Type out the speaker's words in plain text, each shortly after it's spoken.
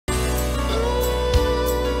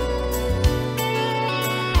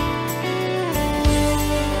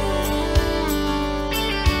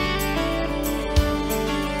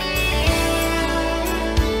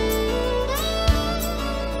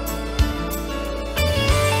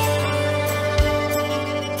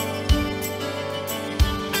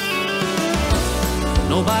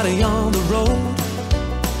Nobody on the road,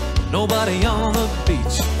 nobody on the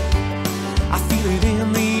beach. I feel it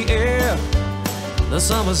in the air, the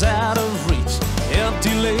summer's out of reach.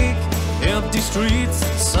 Empty lake, empty streets,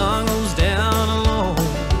 the sun goes down alone.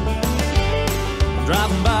 I'm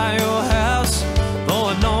driving by your house, though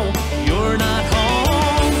I know you're not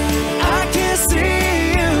home. I can't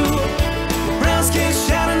see you, your brown skin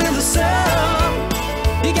shining in the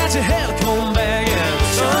sun. You got your hair combed back and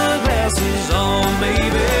sunglasses on, baby.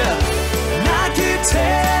 And I can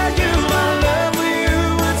tell you my love for you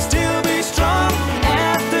would still be strong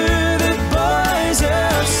after the boys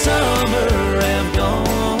of summer have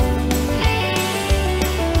gone.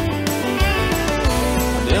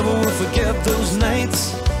 I never will forget those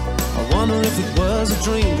nights. I wonder if it was a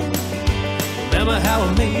dream. Remember how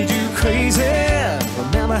I made you crazy.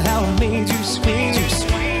 Remember how I made you scream.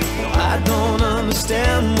 No, I don't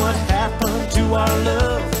understand what happened to our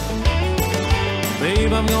love.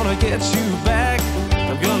 Babe, I'm gonna get you back.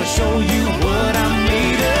 I'm gonna show you what I'm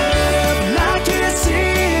made of. And I can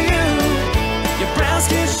see you, your brown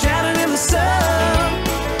skin shining in the sun.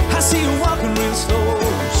 I see you walking real slow,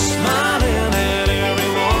 smiling at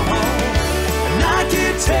everyone. And I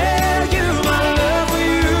can tell you my love for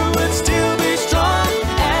you would still be strong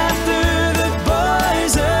after the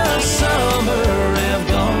boys of summer have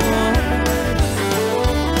gone.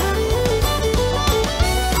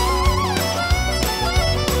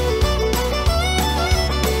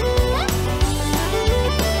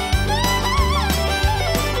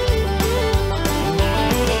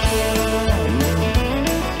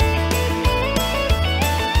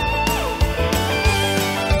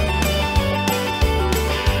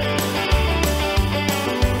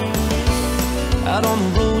 Out on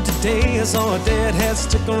the road today, I saw a deadhead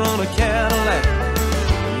sticker on a Cadillac.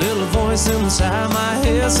 A little voice inside my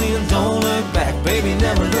head saying, don't look back, baby,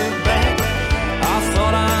 never look back. I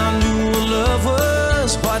thought I knew what love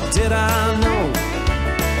was, what did I know?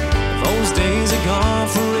 Those days are gone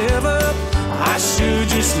forever, I should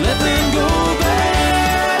just let them go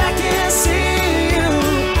back. I can't see you,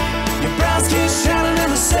 your brown skin shining in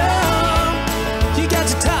the sun. You got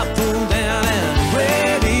your top pulled down and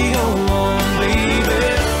radio on, baby.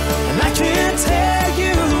 And I can't tell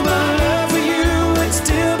you my love for you would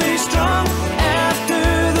still be strong after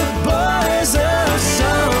the boys of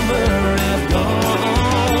summer have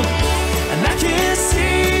gone. And I can't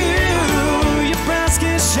see you, your brown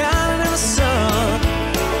skin shining in the sun.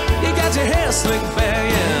 You got your hair slicked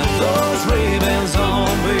back and those Ray-Bans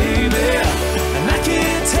on, baby. And I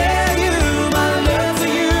can't tell you my love for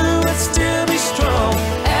you would still be strong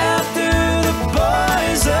after the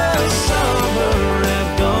boys of summer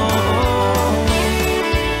have gone.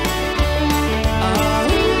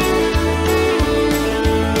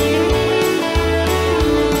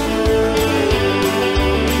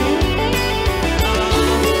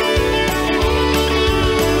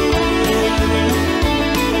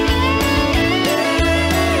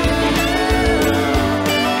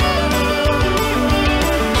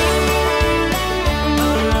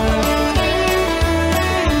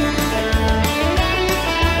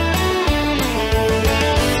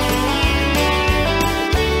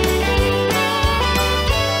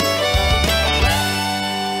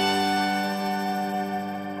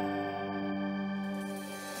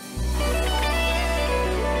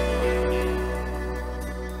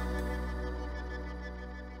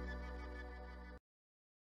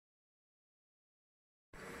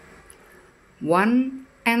 One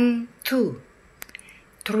and two,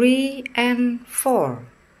 3 and 4,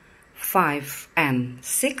 5 and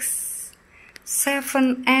 6,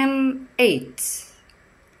 7 and 8.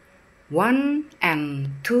 1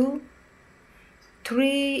 and 2,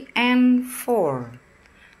 3 and 4,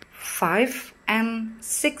 5 and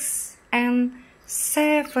 6 and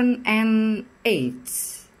 7 and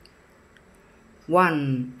 8.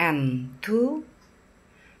 1 and 2,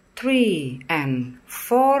 3 and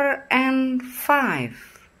 4 and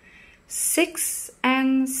 5, 6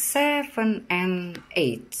 and 7 and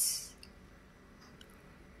 8.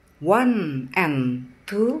 1 and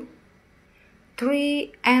 2,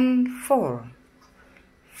 3 and 4,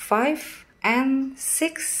 5 and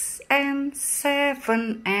 6 and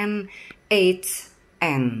 7 and 8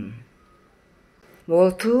 and.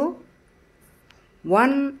 Wall 2,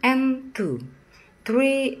 1 and 2,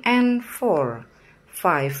 3 and 4,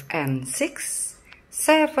 5 and 6,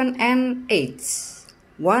 7 and 8.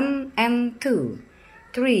 1 and 2,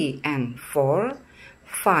 3 and 4,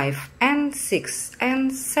 5 and 6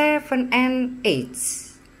 and 7 and 8.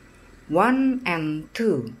 1 and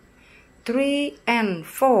 2, 3 and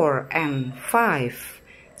 4 and 5,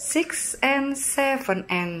 6 and 7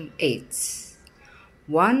 and 8.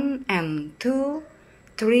 1 and 2,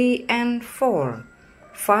 3 and 4,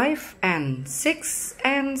 5 and 6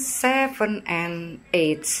 and 7 and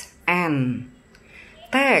 8 and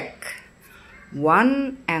take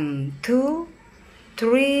 1 and 2,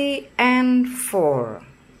 3 and 4.